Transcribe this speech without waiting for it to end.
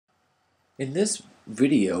In this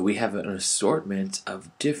video, we have an assortment of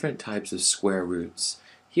different types of square roots.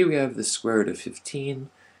 Here we have the square root of 15.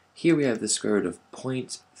 Here we have the square root of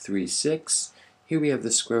 0.36. Here we have the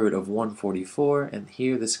square root of 144. And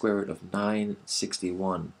here the square root of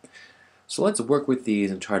 961. So let's work with these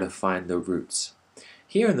and try to find the roots.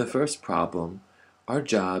 Here in the first problem, our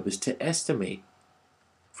job is to estimate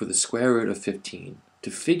for the square root of 15 to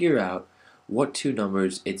figure out what two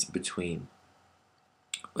numbers it's between.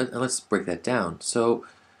 Let's break that down. So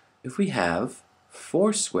if we have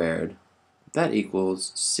 4 squared, that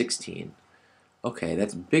equals 16. Okay,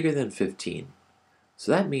 that's bigger than 15. So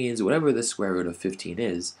that means whatever the square root of 15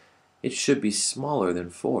 is, it should be smaller than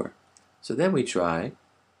 4. So then we try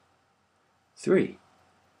 3.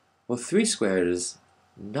 Well, 3 squared is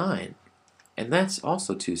 9, and that's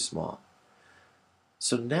also too small.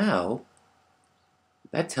 So now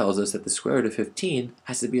that tells us that the square root of 15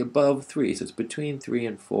 has to be above 3, so it's between 3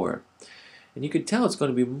 and 4. And you can tell it's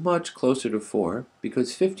going to be much closer to 4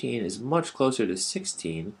 because 15 is much closer to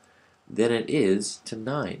 16 than it is to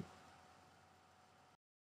 9.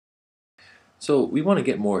 So we want to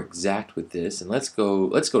get more exact with this, and let's go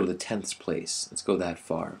to the 10th place. Let's go that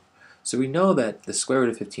far. So we know that the square root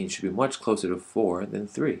of 15 should be much closer to 4 than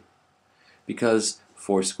 3 because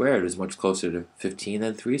 4 squared is much closer to 15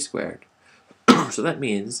 than 3 squared. So that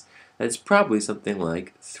means that it's probably something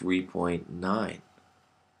like 3.9.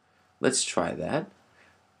 Let's try that.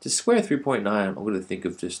 To square 3.9, I'm going to think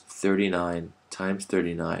of just 39 times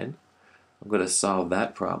 39. I'm going to solve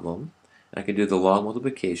that problem. I can do the log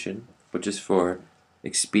multiplication, but just for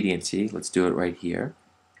expediency, let's do it right here.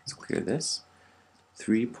 Let's clear this.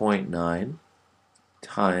 3.9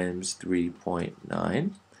 times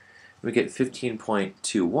 3.9. We get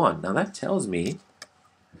 15.21. Now that tells me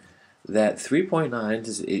that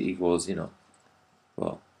 3.9 equals,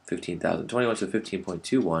 well, 15,000. 21 to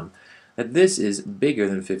 15.21, that this is bigger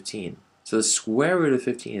than 15. So the square root of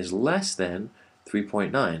 15 is less than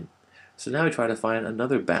 3.9. So now we try to find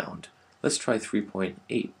another bound. Let's try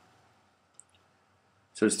 3.8.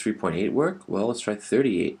 So does 3.8 work? Well, let's try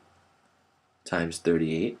 38 times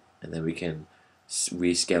 38, and then we can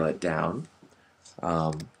rescale it down.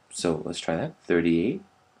 So let's try that. 38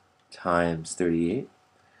 times 38.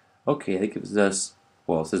 Okay, that gives us,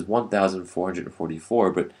 well, it says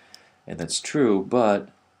 1,444, and that's true, but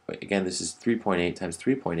again, this is 3.8 times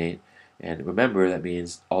 3.8, and remember that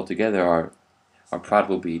means altogether our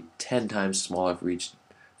product will be 10 times smaller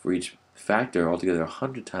for each factor, altogether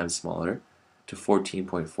 100 times smaller to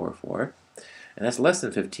 14.44, and that's less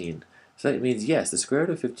than 15. So that means, yes, the square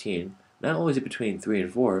root of 15, not only is it between 3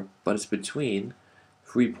 and 4, but it's between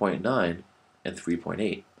 3.9 and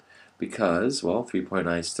 3.8. Because, well,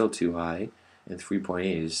 3.9 is still too high, and 3.8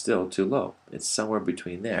 is still too low. It's somewhere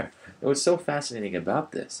between there. And what's so fascinating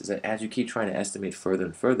about this is that as you keep trying to estimate further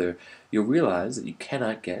and further, you'll realize that you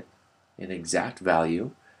cannot get an exact value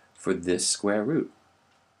for this square root.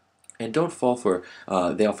 And don't fall for,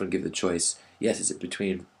 they often give the choice, yes, is it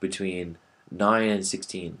between 9 and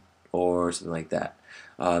 16, or something like that.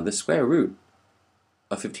 The square root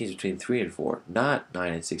of 15 is between 3 and 4, not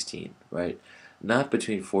 9 and 16, right? Not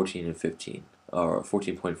between 14 and 15, or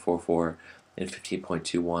 14.44 and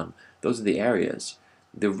 15.21. Those are the areas.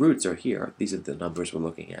 The roots are here. These are the numbers we're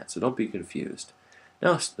looking at, so don't be confused.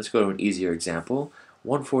 Now let's go to an easier example,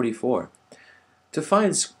 144. To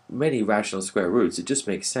find many rational square roots, it just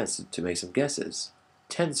makes sense to make some guesses.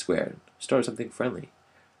 10 squared, start with something friendly.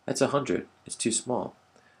 That's 100, it's too small.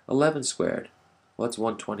 11 squared, well, that's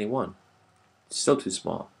 121. It's still too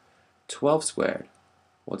small. 12 squared,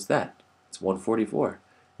 what's that? It's 144.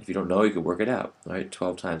 If you don't know, you can work it out. All right,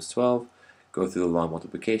 12 times 12, go through the long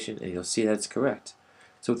multiplication, and you'll see that's correct.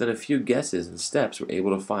 So within a few guesses and steps, we're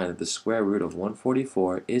able to find that the square root of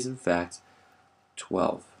 144 is, in fact,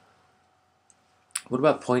 12. What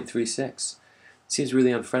about 0.36? It seems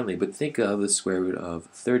really unfriendly, but think of the square root of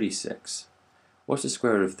 36. What's the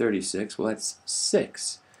square root of 36? Well, that's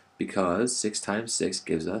 6, because 6 times 6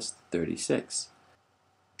 gives us 36.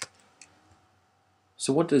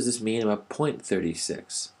 So what does this mean about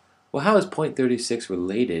 0.36? Well, how is 0.36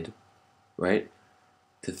 related, right,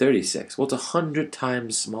 to 36? Well, it's 100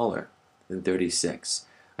 times smaller than 36.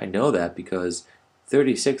 I know that because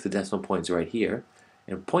 36, the decimal point's right here,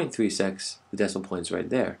 and 0.36, the decimal point's right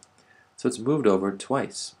there. So it's moved over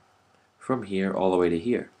twice, from here all the way to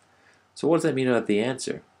here. So what does that mean about the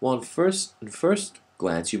answer? Well, in first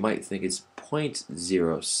glance, you might think it's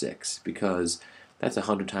 0.06, because that's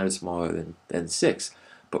 100 times smaller than 6.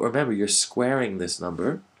 But remember, you're squaring this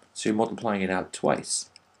number, so you're multiplying it out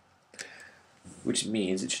twice, which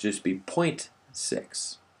means it should just be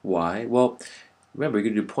 0.6. Why? Well, Remember, you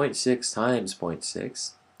can do 0.6 times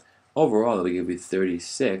 0.6. Overall, that will give you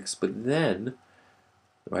 36, but then,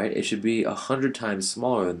 right, it should be 100 times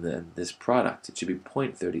smaller than this product. It should be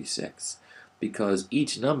 0.36 because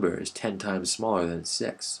each number is 10 times smaller than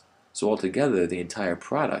 6. So altogether, the entire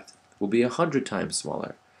product will be 100 times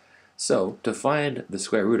smaller. So, to find the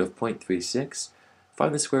square root of 0.36,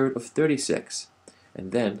 find the square root of 36,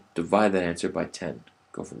 and then divide that answer by 10.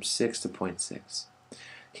 Go from 6 to 0.6.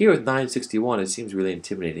 Here with 961, it seems really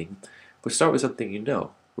intimidating, but start with something you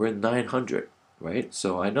know. We're in 900, right?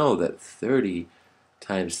 So I know that 30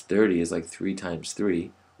 times 30 is like 3 times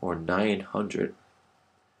 3, or 900.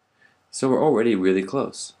 So we're already really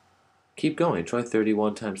close. Keep going. Try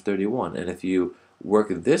 31 times 31, and if you work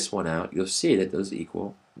this one out, you'll see that those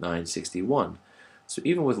equal 961. So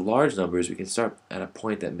even with large numbers, we can start at a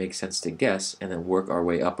point that makes sense to guess and then work our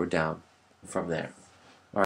way up or down from there.